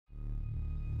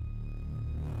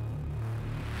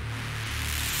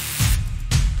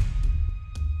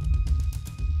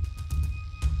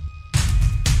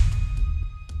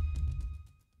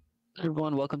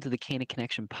Everyone, welcome to the CANA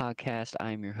Connection Podcast.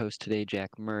 I'm your host today,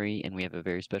 Jack Murray, and we have a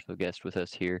very special guest with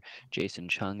us here, Jason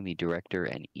Chung, the Director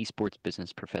and Esports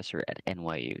Business Professor at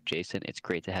NYU. Jason, it's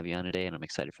great to have you on today, and I'm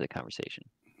excited for the conversation.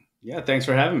 Yeah, thanks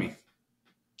for having me.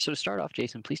 So to start off,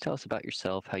 Jason, please tell us about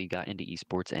yourself, how you got into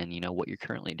esports, and what you're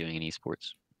currently doing in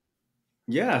esports.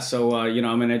 Yeah, so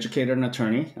I'm an educator and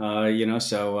attorney.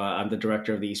 I'm the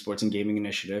director of the Esports and Gaming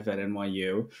Initiative at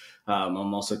NYU.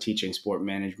 I'm also teaching sport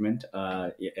management,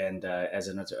 and as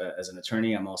an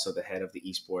attorney, I'm also the head of the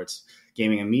Esports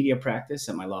Gaming and Media practice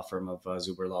at my law firm of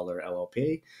Zuber Lawler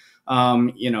LLP.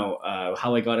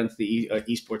 How I got into the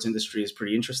esports industry is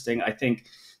pretty interesting. I think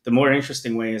the more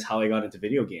interesting way is how I got into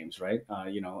video games, right?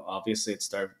 Obviously it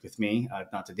started with me,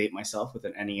 not to date myself, with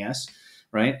an NES,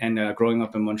 right? And growing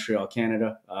up in Montreal,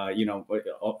 Canada,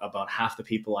 about half the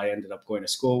people I ended up going to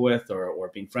school with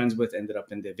or being friends with ended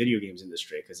up in the video games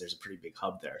industry because there's a pretty big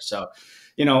hub there. So,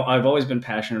 I've always been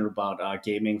passionate about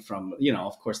gaming from,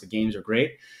 of course, the games are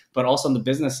great, but also on the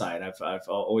business side, I've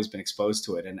always been exposed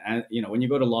to it. And when you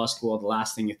go to law school, the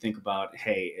last thing you think about,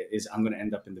 hey, is I'm going to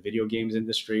end up in the video games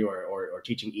industry or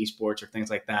teaching esports or things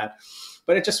like that.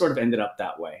 But it just sort of ended up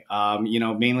that way,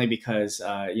 mainly because,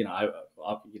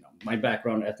 my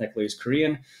background ethnically is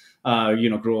Korean.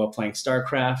 Grew up playing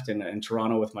StarCraft in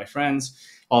Toronto with my friends,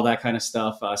 all that kind of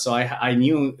stuff. So I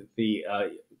knew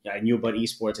I knew about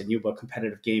esports. I knew about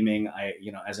competitive gaming.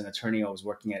 As an attorney, I was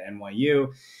working at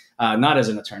NYU, not as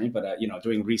an attorney, but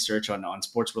doing research on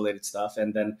sports related stuff.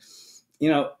 And then,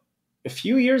 a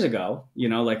few years ago,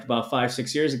 like about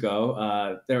 5-6 years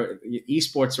ago,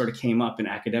 esports sort of came up in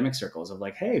academic circles of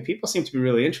like, hey, people seem to be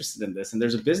really interested in this, and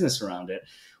there's a business around it.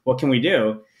 What can we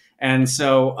do? And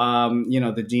so,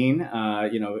 the dean,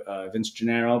 Vince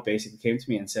Gennaro, basically came to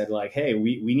me and said, like, hey,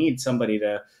 we need somebody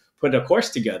to put a course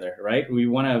together, right? We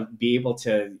want to be able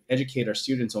to educate our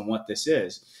students on what this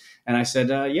is. And I said,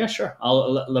 yeah, sure,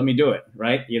 let me do it,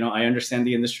 right? I understand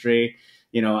the industry.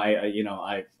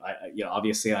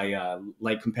 Obviously I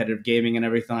like competitive gaming and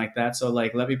everything like that. So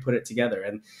like, let me put it together.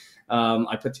 And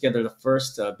I put together the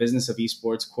first business of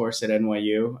esports course at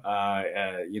NYU.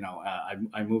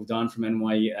 I moved on from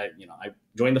NYU. I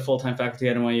joined the full-time faculty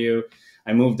at NYU.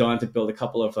 I moved on to build a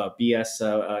couple of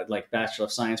BS, like Bachelor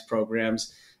of Science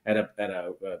programs at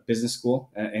a business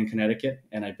school in Connecticut.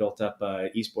 And I built up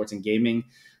esports and gaming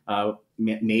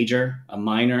major, a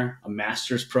minor, a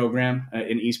master's program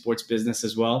in esports business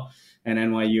as well. And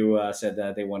NYU said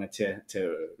that they wanted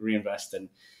to reinvest and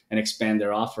expand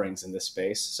their offerings in this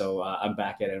space. So I'm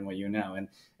back at NYU now. And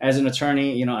as an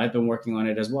attorney, I've been working on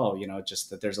it as well,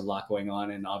 just that there's a lot going on.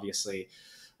 And obviously,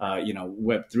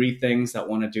 Web3 things that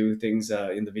want to do things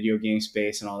in the video game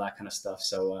space and all that kind of stuff.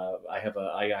 So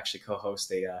I actually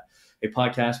co-host a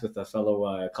podcast with a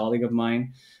fellow colleague of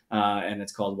mine, and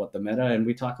it's called What the Meta, and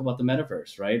we talk about the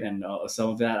metaverse, right? And some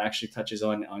of that actually touches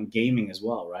on gaming as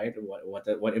well, right?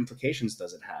 What implications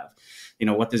does it have?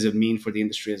 What does it mean for the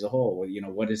industry as a whole?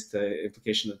 What is the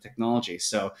implication of the technology?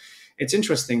 So it's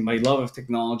interesting. My love of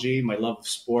technology, my love of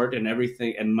sport, and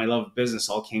everything, and my love of business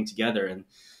all came together, and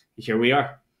here we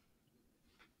are.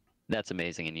 That's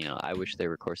amazing. And, I wish there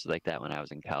were courses like that when I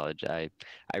was in college. I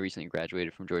recently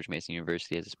graduated from George Mason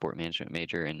University as a sport management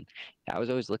major, and I was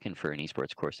always looking for an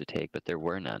esports course to take, but there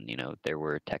were none. There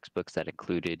were textbooks that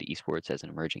included esports as an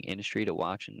emerging industry to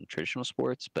watch in traditional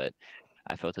sports, but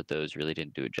I felt that those really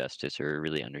didn't do it justice or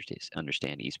really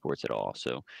understand esports at all.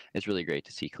 So it's really great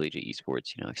to see collegiate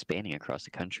esports, expanding across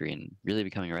the country and really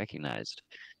becoming recognized.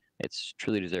 It's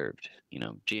truly deserved.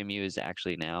 GMU is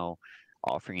actually now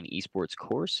offering an esports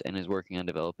course and is working on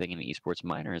developing an esports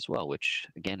minor as well, which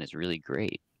again is really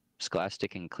great.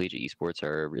 Scholastic and collegiate esports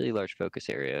are a really large focus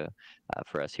area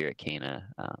for us here at CANA.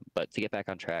 But to get back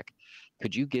on track,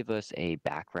 could you give us a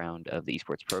background of the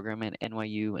esports program at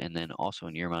NYU, and then also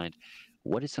in your mind,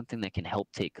 what is something that can help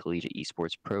take collegiate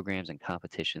esports programs and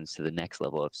competitions to the next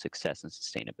level of success and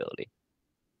sustainability?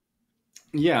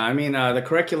 Yeah, I mean, the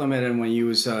curriculum at NYU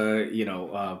is,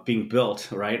 being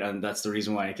built, right? And that's the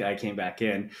reason why I came back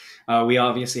in. We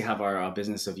obviously have our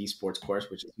business of esports course,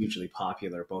 which is hugely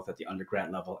popular both at the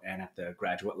undergrad level and at the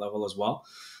graduate level as well.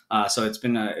 So that's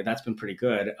been pretty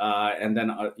good. And then,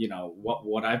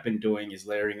 what I've been doing is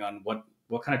layering on what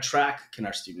kind of track can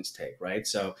our students take, right?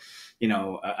 So,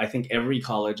 I think every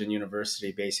college and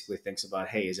university basically thinks about,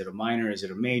 hey, is it a minor? Is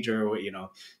it a major?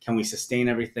 Can we sustain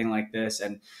everything like this?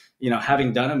 And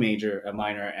having done a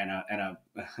minor, and a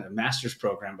master's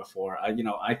program before,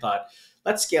 I thought,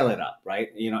 let's scale it up, right?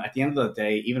 At the end of the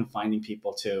day, even finding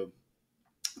people to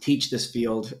teach this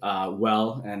field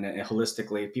well and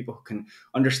holistically, people who can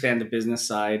understand the business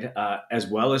side as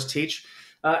well as teach,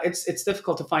 it's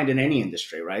difficult to find in any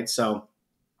industry, right? So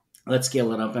let's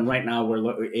scale it up. And right now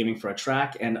we're aiming for a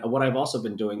track. And what I've also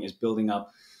been doing is building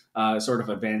up sort of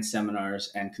advanced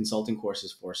seminars and consulting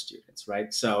courses for students,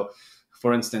 right? So,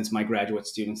 for instance, my graduate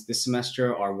students this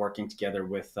semester are working together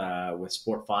with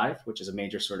Sport5, which is a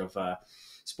major sort of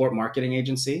sport marketing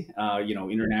agency,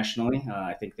 internationally.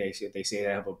 I think they say they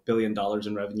have $1 billion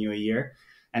in revenue a year,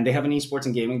 and they have an esports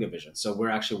and gaming division. So we're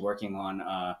actually working on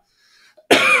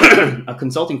a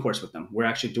consulting course with them. We're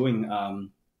actually doing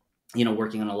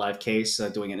working on a live case,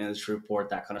 doing an industry report,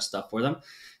 that kind of stuff for them.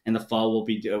 In the fall,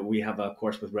 we have a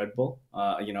course with Red Bull,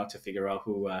 to figure out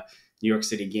who New York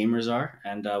City gamers are,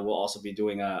 and we'll also be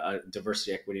doing a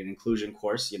diversity, equity, and inclusion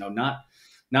course.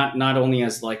 Not only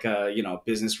as like a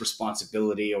business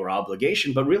responsibility or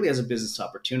obligation, but really as a business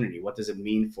opportunity. What does it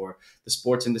mean for the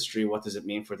sports industry? What does it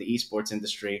mean for the esports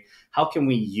industry? How can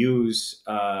we use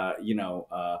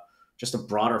just a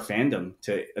broader fandom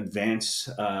to advance,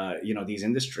 these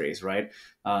industries, right?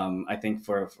 I think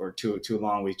for too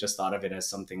long, we've just thought of it as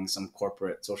some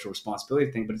corporate social responsibility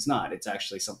thing, but it's not. It's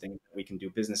actually something that we can do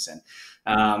business in.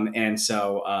 And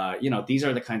so, these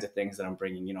are the kinds of things that I'm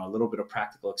bringing, a little bit of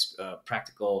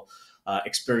practical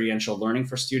experiential learning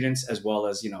for students, as well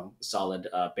as, solid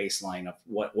baseline of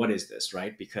what is this,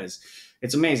 right? Because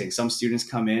it's amazing. Some students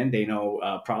come in, they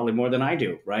know probably more than I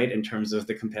do, right? In terms of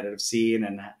the competitive scene,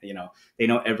 and, they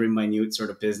know every minute sort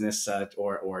of business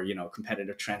or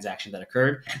competitive transaction that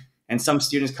occurred. And some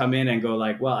students come in and go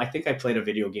like, well, I think I played a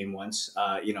video game once,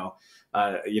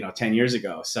 10 years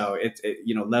ago. So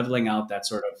leveling out that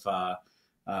sort of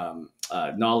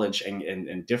knowledge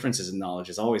and differences in knowledge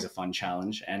is always a fun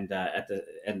challenge. And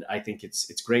I think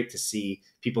it's great to see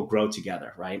people grow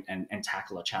together, right? And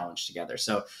tackle a challenge together.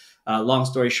 So long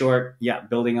story short,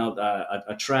 building out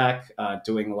a track,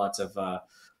 doing lots of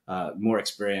more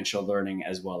experiential learning,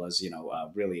 as well as,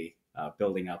 really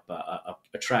building up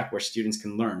a track where students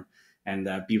can learn and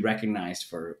be recognized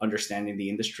for understanding the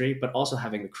industry, but also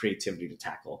having the creativity to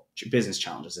tackle business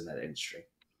challenges in that industry.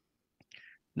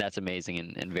 That's amazing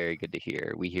and very good to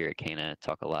hear. We here at CANA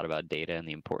talk a lot about data and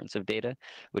the importance of data,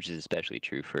 which is especially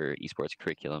true for esports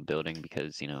curriculum building,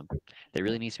 because, there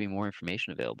really needs to be more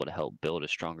information available to help build a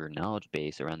stronger knowledge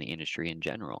base around the industry in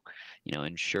general.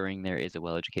 Ensuring there is a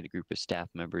well-educated group of staff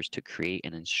members to create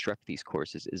and instruct these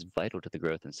courses is vital to the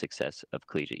growth and success of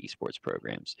collegiate esports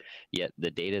programs. Yet the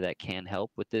data that can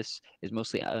help with this is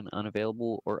mostly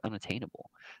unavailable or unattainable.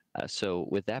 So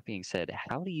with that being said,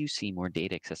 how do you see more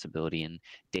data accessibility and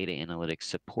data analytics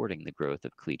supporting the growth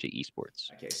of collegiate esports?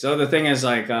 Okay, so the thing is,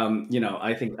 like,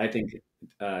 I think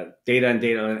data and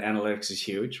data analytics is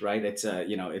huge, right? It's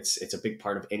it's a big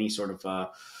part of any sort of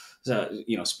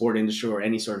sport industry or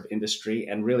any sort of industry,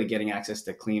 and really getting access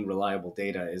to clean, reliable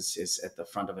data is at the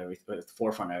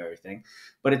forefront of everything.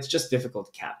 But it's just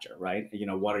difficult to capture, right?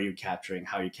 What are you capturing?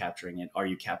 How are you capturing it? Are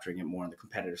you capturing it more on the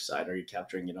competitive side? Are you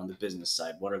capturing it on the business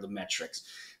side? What are the metrics?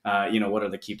 What are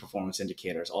the key performance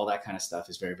indicators? All that kind of stuff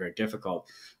is very, very difficult.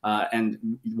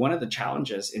 And one of the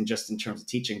challenges in terms of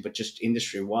teaching, but just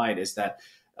industry wide, is that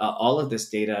all of this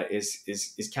data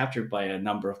is captured by a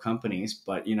number of companies,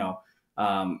 but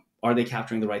are they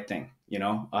capturing the right thing?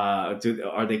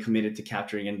 Are they committed to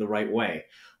capturing it in the right way?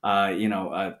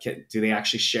 Do they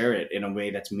actually share it in a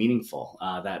way that's meaningful,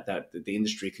 that the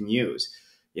industry can use?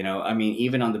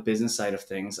 Even on the business side of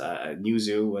things,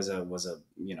 Newzoo was a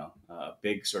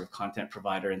big sort of content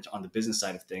provider, and on the business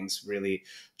side of things, really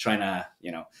trying to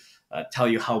tell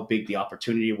you how big the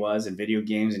opportunity was in video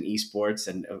games and esports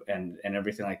and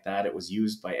everything like that. It was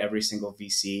used by every single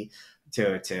VC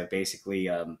to basically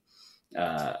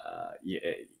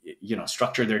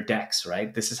structure their decks,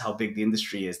 right? This is how big the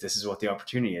industry is. This is what the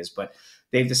opportunity is. But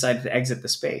they've decided to exit the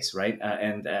space, right?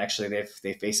 And actually,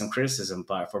 they face some criticism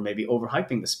for maybe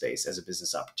overhyping the space as a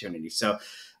business opportunity. So,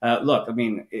 look,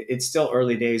 it's still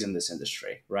early days in this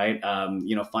industry, right?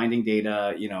 Finding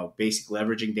data, basic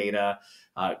leveraging data,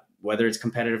 whether it's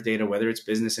competitive data, whether it's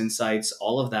business insights,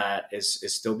 all of that is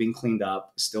still being cleaned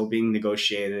up, still being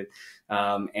negotiated.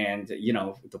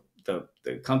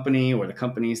 The company or the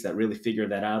companies that really figure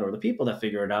that out, or the people that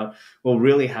figure it out, will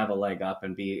really have a leg up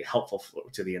and be helpful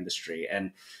to the industry.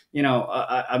 And,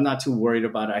 I'm not too worried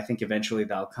about it. I think eventually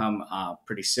that'll come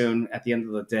pretty soon. At the end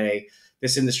of the day,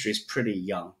 this industry is pretty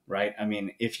young, right?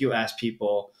 If you ask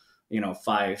people,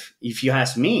 if you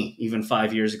asked me even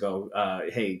 5 years ago,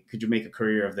 hey, could you make a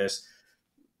career of this?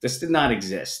 This did not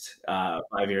exist 5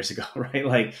 years ago, right?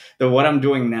 Like what I'm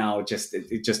doing now, it just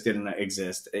didn't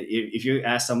exist. If you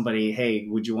ask somebody, hey,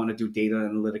 would you want to do data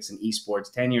analytics and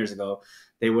esports 10 years ago,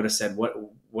 they would have said,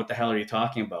 what the hell are you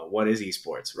talking about? What is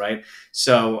esports, right?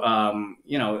 So,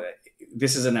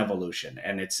 this is an evolution,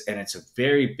 and it's a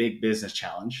very big business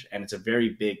challenge, and it's a very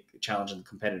big challenge on the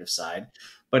competitive side,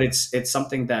 but it's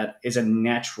something that is a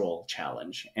natural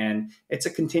challenge, and it's a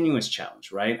continuous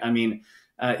challenge, right? I mean,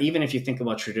 even if you think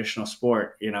about traditional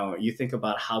sport, you think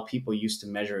about how people used to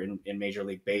measure in Major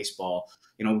League Baseball,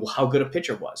 how good a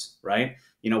pitcher was, right?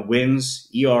 Wins,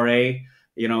 ERA,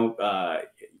 you know, uh,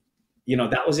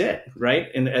 that was it, right?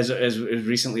 And as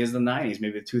recently as the 90s,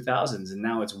 maybe the 2000s, and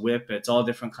now it's whip, it's all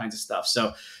different kinds of stuff.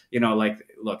 So, like,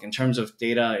 look, in terms of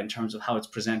data, in terms of how it's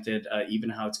presented,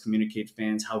 even how it's communicated to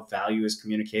fans, how value is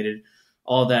communicated,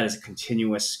 all that is a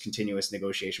continuous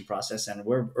negotiation process. And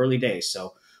we're early days.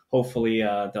 So hopefully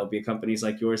there'll be companies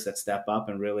like yours that step up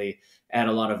and really add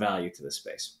a lot of value to this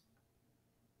space.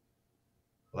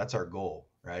 Well, that's our goal,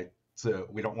 right? So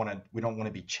we don't want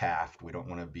to be chaffed. We don't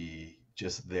want to be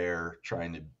just there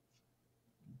trying to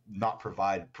not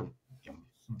provide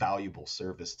valuable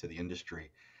service to the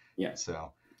industry. Yeah.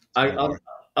 So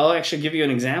I'll actually give you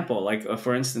an example. Like,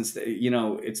 for instance,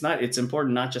 it's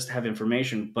important not just to have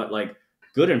information, but like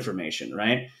good information,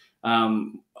 right?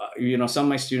 Some of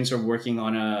my students are working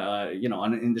on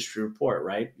on an industry report,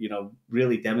 right?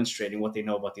 Really demonstrating what they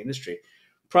know about the industry.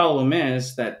 Problem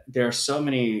is that there are so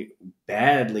many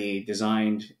badly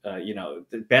designed,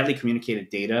 badly communicated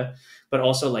data, but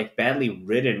also like badly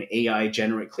written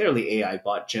clearly AI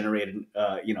bot generated,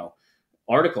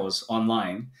 articles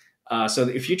online. So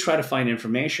if you try to find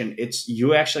information,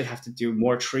 you actually have to do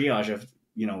more triage of,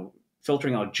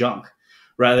 filtering out junk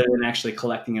rather than actually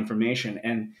collecting information.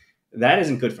 And that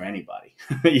isn't good for anybody.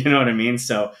 You know what I mean?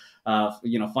 So,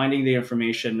 finding the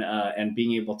information and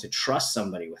being able to trust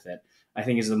somebody with it, I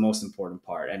think, is the most important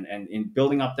part. And in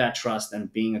building up that trust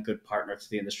and being a good partner to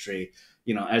the industry,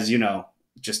 as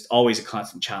just always a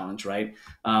constant challenge, right?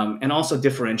 And also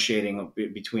differentiating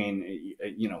between,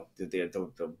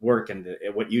 the work and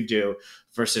what you do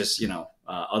versus,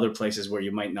 other places where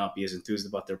you might not be as enthused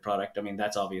about their product. I mean,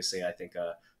 that's obviously, I think,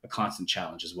 a constant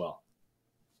challenge as well.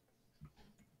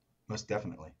 Most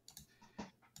definitely.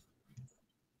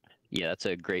 Yeah, that's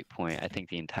a great point. I think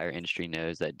the entire industry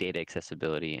knows that data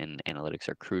accessibility and analytics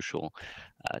are crucial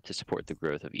to support the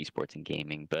growth of esports and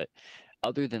gaming. But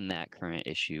other than that current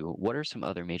issue, what are some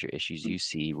other major issues you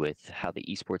see with how the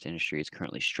esports industry is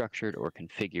currently structured or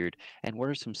configured, and what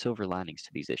are some silver linings to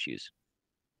these issues?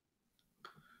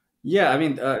 Yeah, I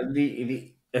mean,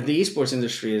 the esports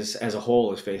industry as a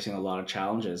whole is facing a lot of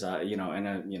challenges.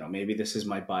 Maybe this is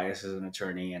my bias as an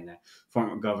attorney and a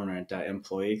former government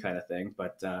employee kind of thing,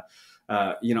 but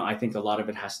I think a lot of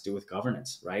it has to do with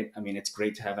governance, right? I mean, it's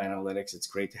great to have analytics, it's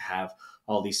great to have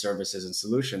all these services and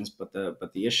solutions, but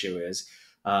the issue is,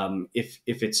 if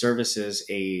it services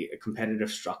a competitive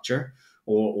structure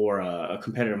or a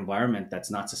competitive environment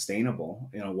that's not sustainable,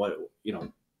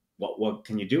 what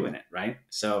can you do in it, right?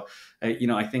 So,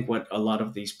 I think what a lot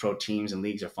of these pro teams and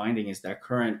leagues are finding is that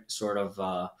current sort of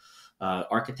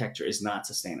architecture is not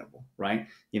sustainable, right?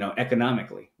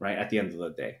 Economically, right? At the end of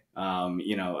the day,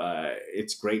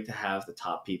 it's great to have the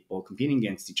top people competing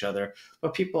against each other,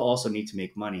 but people also need to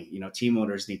make money. Team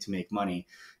owners need to make money,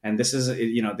 and this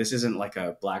isn't like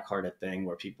a black-hearted thing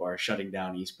where people are shutting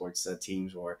down esports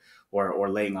teams or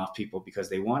laying off people because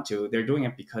they want to. They're doing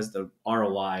it because the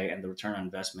ROI and the return on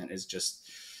investment is just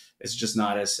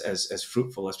not as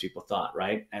fruitful as people thought,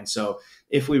 right? And so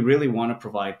if we really want to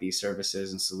provide these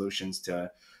services and solutions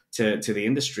to the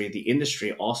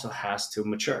industry also has to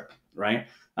mature, right?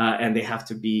 And they have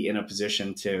to be in a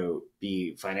position to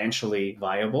be financially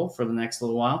viable for the next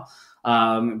little while.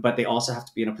 But they also have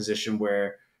to be in a position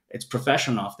where it's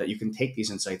professional enough that you can take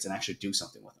these insights and actually do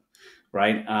something with them.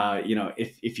 Right.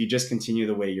 If you just continue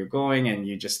the way you're going and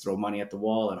you just throw money at the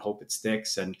wall and hope it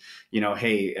sticks and,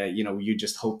 you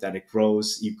just hope that it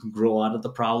grows, you can grow out of the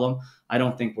problem. I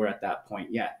don't think we're at that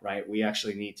point yet. Right. We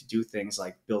actually need to do things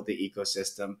like build the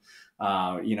ecosystem,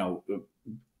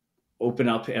 open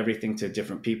up everything to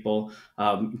different people,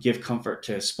 give comfort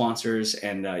to sponsors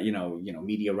and,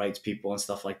 media rights people and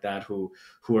stuff like that who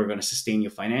are going to sustain you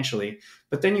financially.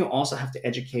 But then you also have to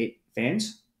educate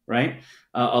fans. Right.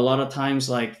 A lot of times,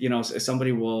 like,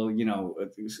 somebody will,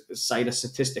 cite a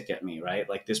statistic at me, right?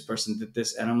 Like this person did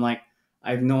this. And I'm like,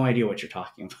 I have no idea what you're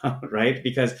talking about. Right.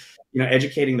 Because,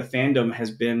 educating the fandom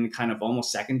has been kind of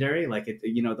almost secondary. Like,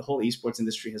 the whole esports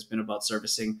industry has been about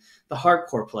servicing the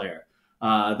hardcore player,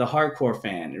 the hardcore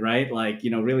fan. Right. Like,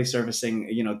 really servicing,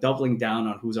 doubling down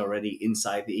on who's already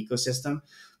inside the ecosystem.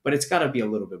 But it's got to be a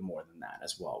little bit more than that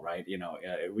as well. Right.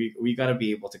 We got to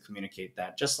be able to communicate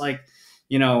that, just like,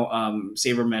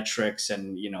 sabermetrics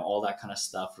and, all that kind of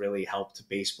stuff really helped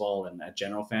baseball and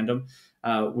general fandom.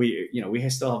 We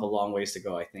still have a long ways to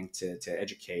go, I think, to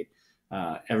educate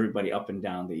everybody up and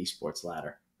down the esports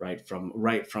ladder, right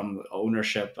from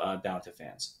ownership down to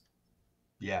fans.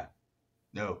 Yeah,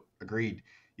 no, agreed.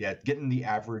 Yeah, getting the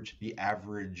average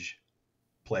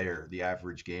player, the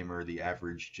average gamer, the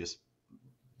average just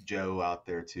Joe out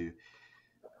there to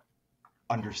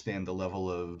understand the level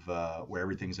of where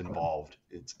everything's involved.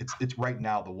 It's right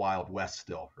now the Wild West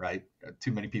still, right?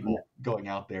 Too many people going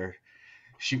out there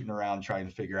shooting around trying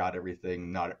to figure out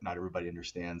everything. Not everybody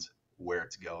understands where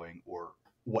it's going or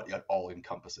what it all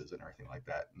encompasses and everything like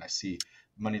that. And I see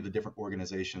many of the different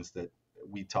organizations that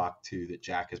we talk to, that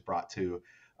Jack has brought to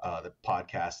the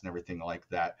podcast and everything like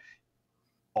that,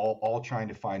 all trying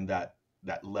to find that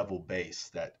level base,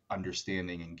 that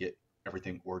understanding, and get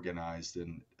everything organized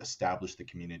and establish the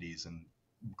communities and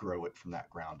grow it from that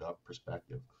ground up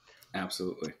perspective.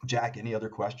 Absolutely. Jack, any other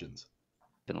questions?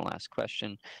 In the last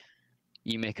question,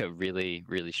 you make a really,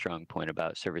 really strong point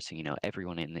about servicing,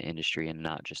 everyone in the industry, and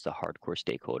not just the hardcore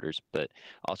stakeholders, but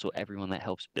also everyone that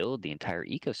helps build the entire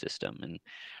ecosystem. And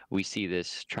we see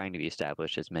this trying to be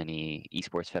established as many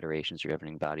esports federations or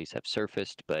governing bodies have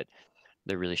surfaced, but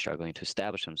they're really struggling to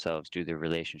establish themselves due to their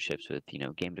relationships with,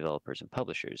 game developers and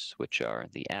publishers, which are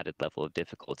the added level of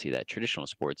difficulty that traditional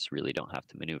sports really don't have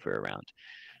to maneuver around.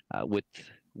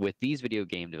 With these video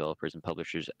game developers and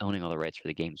publishers owning all the rights for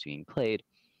the games being played,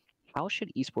 how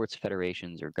should esports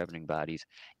federations or governing bodies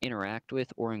interact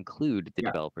with or include the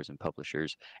developers and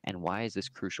publishers, and why is this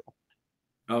crucial?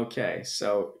 Okay,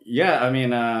 so yeah, I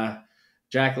mean,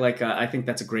 Jack, I think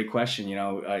that's a great question.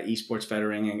 Esports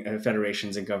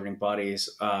federations and governing bodies.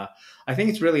 I think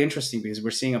it's really interesting because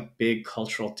we're seeing a big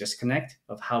cultural disconnect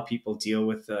of how people deal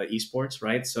with esports,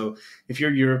 right? So if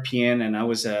you're European, and I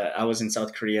was in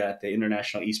South Korea at the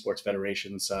International Esports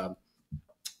Federations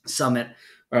Summit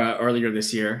earlier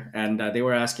this year, and they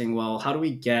were asking, well, how do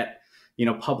we get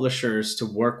publishers to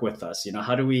work with us?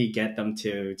 How do we get them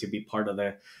to be part of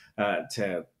the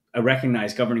to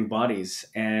recognize governing bodies?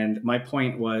 And my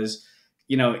point was,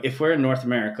 if we're in North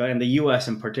America and the US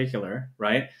in particular,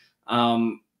 right,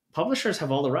 publishers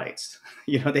have all the rights.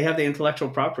 They have the intellectual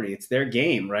property. It's their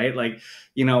game, right?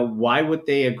 Why would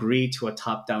they agree to a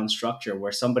top-down structure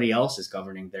where somebody else is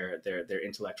governing their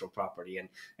intellectual property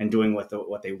and doing what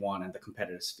they want in the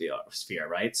competitive sphere,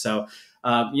 right? So,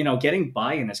 getting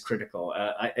buy-in is critical.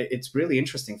 It's really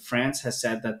interesting. France has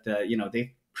said that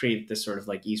they've created this sort of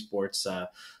esports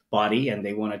body, and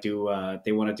they want to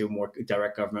do more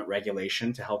direct government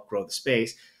regulation to help grow the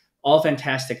space. All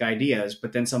fantastic ideas,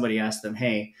 but then somebody asked them,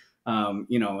 hey,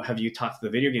 have you talked to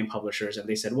the video game publishers? And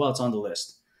they said, well, it's on the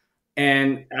list.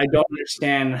 And I don't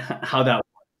understand how that works.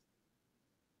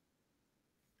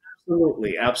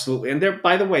 Absolutely. And there,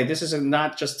 by the way, this is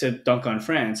not just to dunk on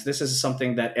France. This is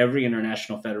something that every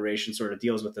international federation sort of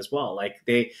deals with as well.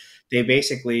 They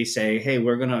basically say, hey,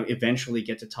 we're going to eventually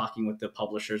get to talking with the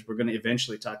publishers. We're going to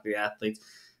eventually talk to the athletes.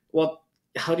 Well,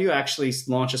 how do you actually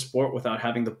launch a sport without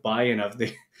having the buy-in of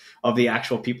the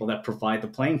actual people that provide the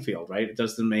playing field, right? It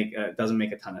doesn't make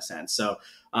a ton of sense. So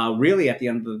really, at the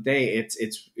end of the day,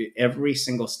 it's every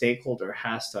single stakeholder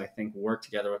has to, I think, work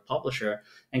together with publisher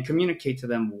and communicate to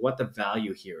them what the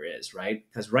value here is, right?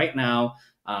 Because right now,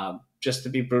 just to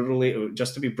be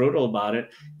brutal about it,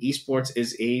 esports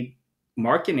is a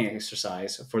marketing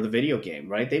exercise for the video game,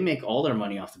 right? They make all their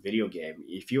money off the video game.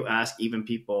 If you ask even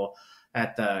people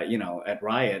at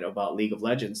Riot about League of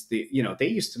Legends, they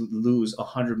used to lose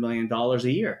 $100 million a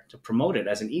year to promote it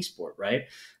as an esport, right?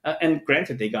 And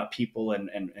granted, they got people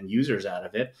and users out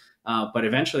of it, but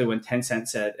eventually, when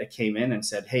Tencent came in and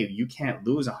said, "Hey, you can't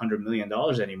lose $100 million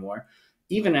anymore,"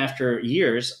 even after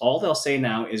years, all they'll say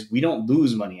now is, "We don't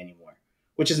lose money anymore,"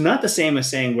 which is not the same as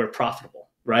saying we're profitable,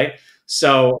 right?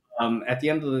 So at the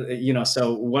end of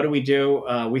so what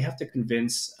do? We have to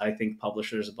convince, I think,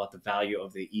 publishers about the value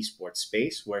of the esports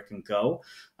space, where it can go,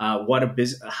 what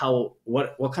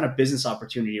kind of business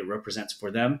opportunity it represents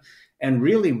for them, and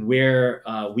really where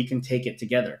we can take it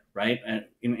together, right? And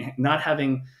not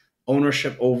having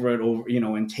ownership over it,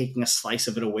 and taking a slice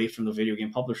of it away from the video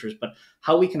game publishers, but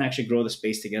how we can actually grow the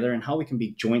space together and how we can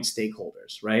be joint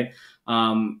stakeholders, right?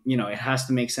 It has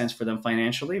to make sense for them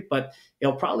financially, but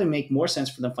it'll probably make more sense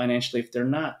for them financially if they're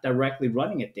not directly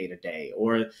running it day to day,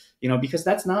 or, because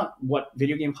that's not what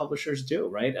video game publishers do,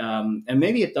 right? And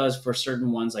maybe it does for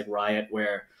certain ones like Riot,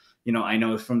 where, I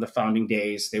know from the founding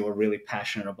days, they were really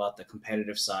passionate about the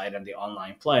competitive side and the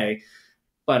online play.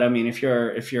 But I mean, if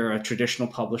you're a traditional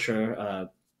publisher,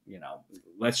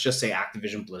 let's just say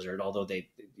Activision Blizzard, although they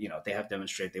have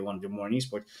demonstrated they want to do more in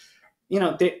esports,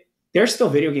 they're still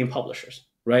video game publishers,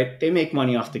 right? They make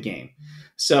money off the game.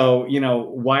 So,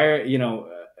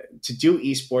 to do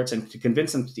esports and to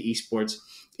convince them to do esports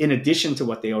in addition to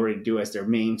what they already do as their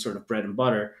main sort of bread and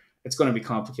butter, it's going to be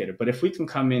complicated. But if we can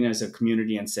come in as a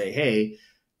community and say, hey,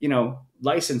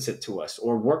 license it to us,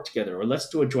 or work together, or let's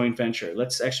do a joint venture.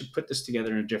 Let's actually put this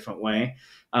together in a different way.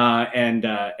 And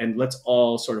let's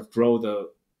all sort of grow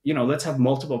let's have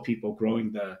multiple people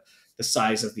growing the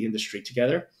size of the industry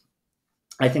together.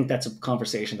 I think that's a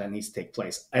conversation that needs to take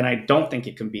place. And I don't think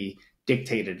it can be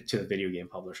dictated to the video game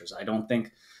publishers. I don't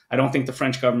think the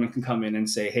French government can come in and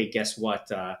say, hey, guess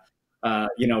what?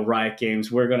 Riot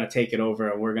Games, we're going to take it over,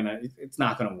 and it's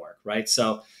not going to work. Right.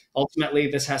 So ultimately,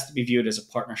 this has to be viewed as a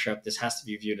partnership. This has to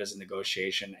be viewed as a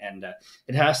negotiation, and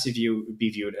it has to be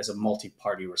viewed as a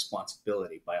multi-party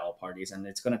responsibility by all parties. And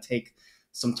it's going to take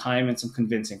some time and some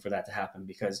convincing for that to happen,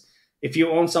 because if you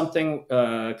own something,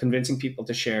 convincing people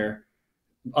to share,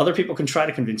 other people can try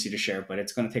to convince you to share, but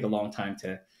it's going to take a long time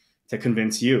to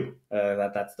convince you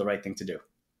that that's the right thing to do.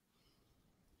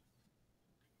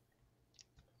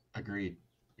 Agreed.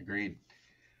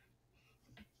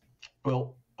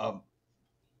 Well,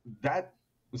 that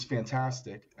was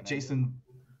fantastic. Jason,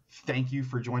 thank you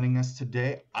for joining us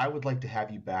today. I would like to have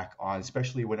you back on,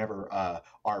 especially whenever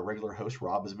our regular host,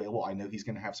 Rob, is available. I know he's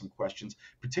going to have some questions,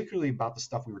 particularly about the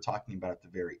stuff we were talking about at the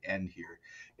very end here,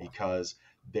 because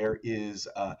there is,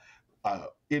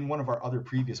 in one of our other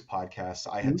previous podcasts,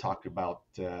 I had talked about,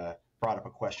 brought up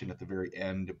a question at the very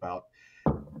end about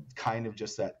kind of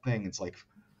just that thing. It's like,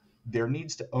 there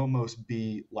needs to almost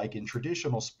be like in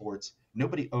traditional sports,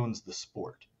 nobody owns the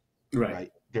sport,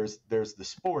 right? There's the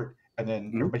sport, and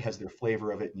then everybody has their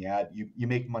flavor of it, and you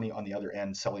make money on the other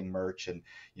end selling merch and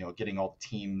getting all the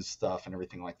teams stuff and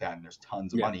everything like that. And there's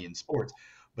tons of money in sports,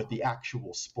 but the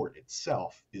actual sport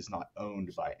itself is not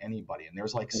owned by anybody. And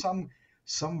there's like some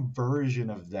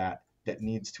version of that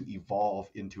needs to evolve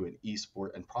into an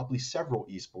esport, and probably several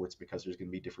esports, because there's going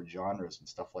to be different genres and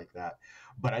stuff like that.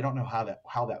 But I don't know how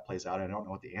that plays out. I don't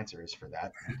know what the answer is for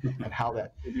that, and how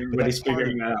that. Everybody's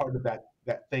figuring that out. Part of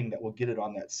that thing that will get it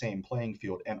on that same playing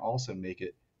field, and also make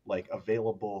it like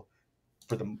available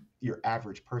for your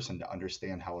average person to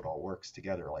understand how it all works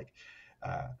together. Like,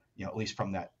 at least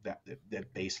from that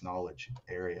base knowledge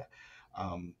area.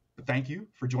 But thank you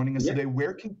for joining us today.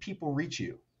 Where can people reach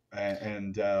you?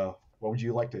 And what would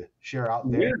you like to share out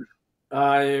there?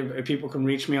 People can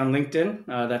reach me on LinkedIn.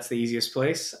 That's the easiest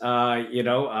place.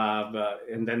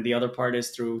 And then the other part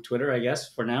is through Twitter, I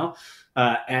guess, for now,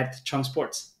 at Chung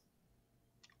Sports.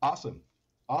 Awesome.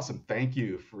 Thank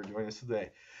you for joining us today.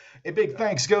 A big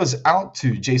thanks goes out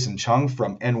to Jason Chung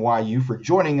from NYU for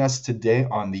joining us today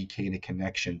on the CANA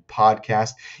Connection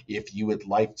podcast. If you would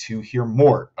like to hear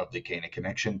more of the CANA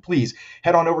Connection, please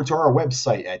head on over to our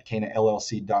website at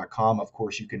canallc.com. Of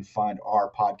course, you can find our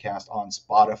podcast on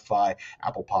Spotify,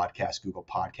 Apple Podcasts, Google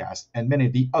Podcasts, and many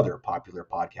of the other popular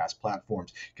podcast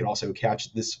platforms. You can also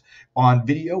catch this on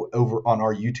video over on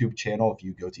our YouTube channel. If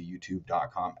you go to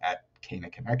youtube.com at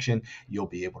CANA Connection, you'll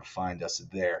be able to find us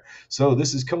there. So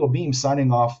this is Koa Beam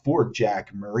signing off for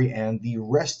Jack Murray and the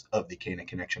rest of the CANA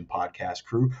Connection podcast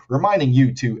crew, reminding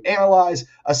you to analyze,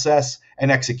 assess, and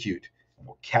execute. And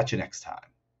we'll catch you next time.